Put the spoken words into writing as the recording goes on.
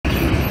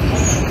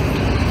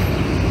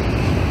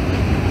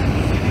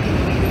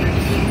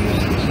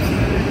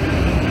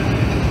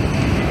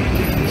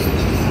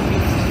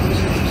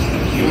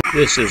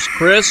This is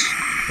Chris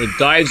with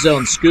Dive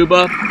Zone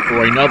Scuba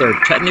for another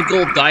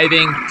technical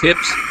diving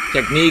tips,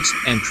 techniques,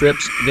 and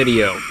trips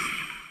video.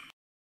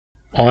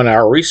 On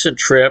our recent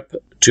trip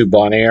to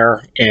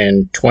Bonaire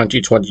in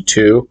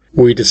 2022,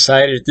 we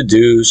decided to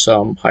do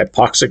some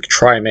hypoxic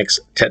trimix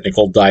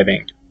technical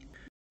diving.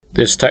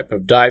 This type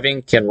of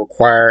diving can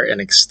require an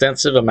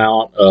extensive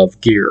amount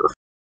of gear.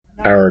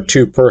 Our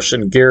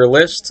two-person gear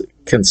list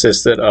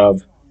consisted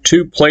of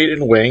 2 plated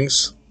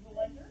wings,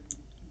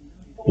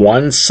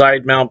 1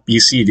 side mount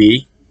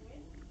BCD,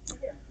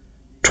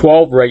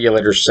 12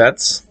 regulator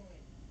sets,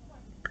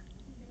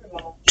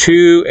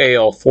 2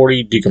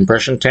 AL40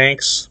 decompression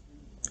tanks,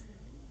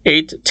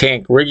 8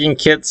 tank rigging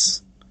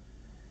kits,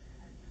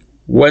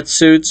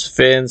 wetsuits,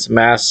 fins,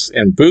 masks,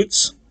 and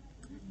boots,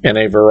 and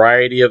a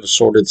variety of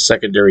assorted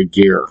secondary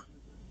gear.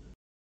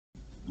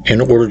 In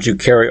order to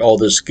carry all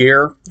this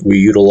gear, we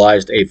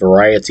utilized a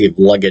variety of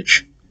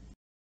luggage.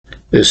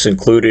 This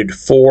included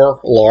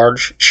 4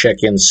 large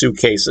check-in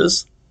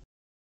suitcases,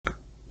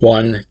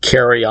 1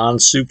 carry-on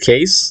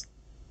suitcase,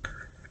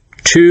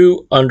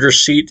 2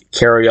 underseat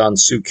carry-on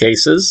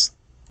suitcases,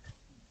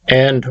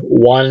 and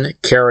 1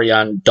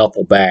 carry-on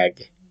duffel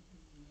bag.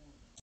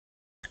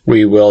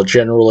 We will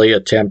generally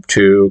attempt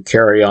to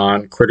carry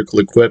on critical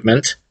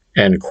equipment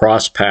and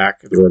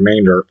cross-pack the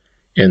remainder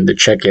in the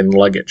check-in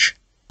luggage.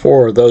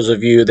 For those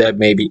of you that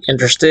may be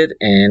interested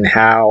in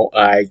how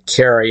I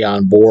carry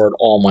on board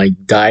all my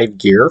dive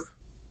gear,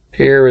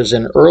 here is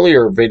an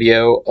earlier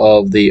video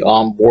of the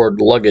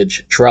onboard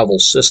luggage travel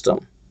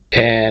system.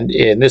 And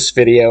in this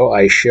video,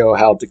 I show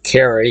how to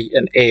carry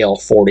an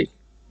AL40.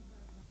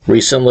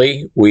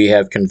 Recently, we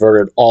have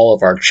converted all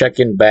of our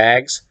check-in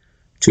bags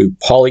to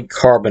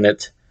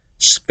polycarbonate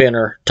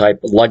spinner type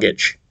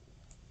luggage.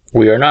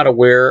 We are not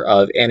aware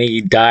of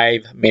any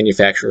dive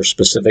manufacturer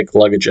specific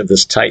luggage of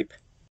this type.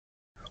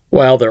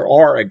 While there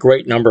are a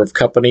great number of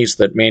companies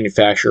that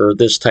manufacture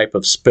this type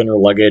of spinner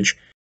luggage,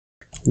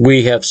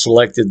 we have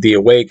selected the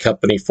Away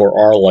company for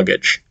our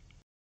luggage.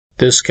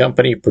 This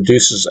company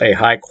produces a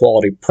high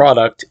quality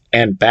product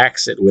and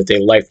backs it with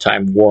a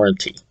lifetime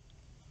warranty.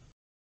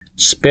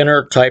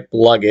 Spinner type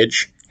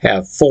luggage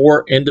have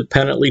 4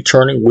 independently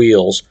turning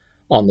wheels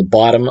on the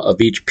bottom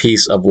of each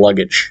piece of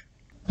luggage.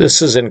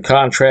 This is in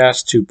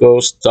contrast to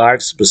most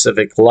dive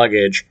specific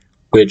luggage,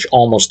 which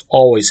almost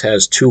always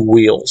has 2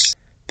 wheels.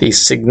 The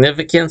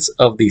significance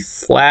of the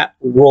flat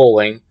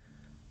rolling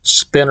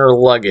spinner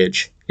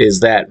luggage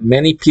is that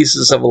many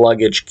pieces of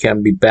luggage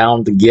can be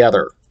bound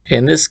together.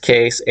 In this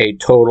case, a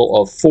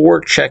total of 4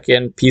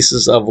 check-in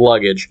pieces of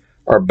luggage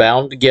are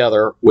bound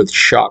together with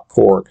shock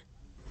cord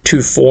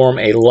to form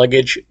a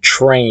luggage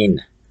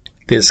train.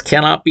 This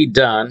cannot be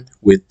done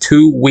with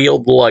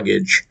 2-wheeled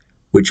luggage,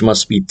 which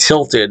must be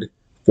tilted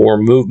for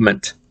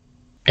movement.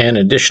 An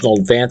additional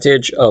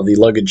advantage of the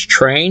luggage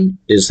train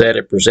is that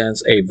it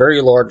presents a very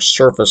large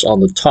surface on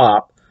the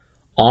top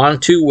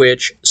onto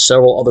which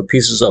several other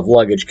pieces of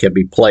luggage can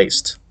be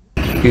placed.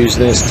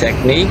 Using this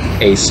technique,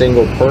 a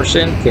single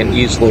person can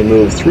easily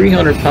move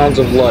 300 pounds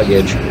of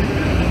luggage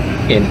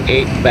in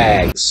 8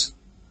 bags.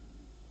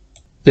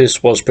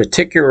 This was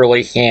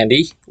particularly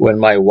handy when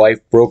my wife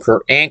broke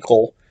her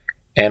ankle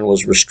and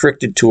was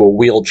restricted to a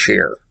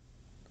wheelchair.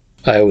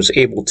 I was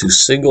able to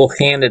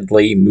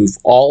single-handedly move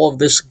all of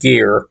this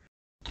gear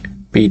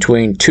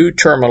between 2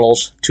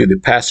 terminals to the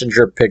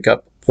passenger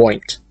pickup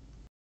point.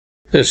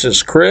 This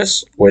is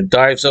Chris with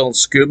Dive Zone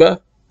Scuba.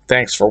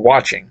 Thanks for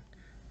watching.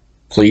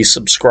 Please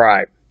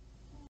subscribe.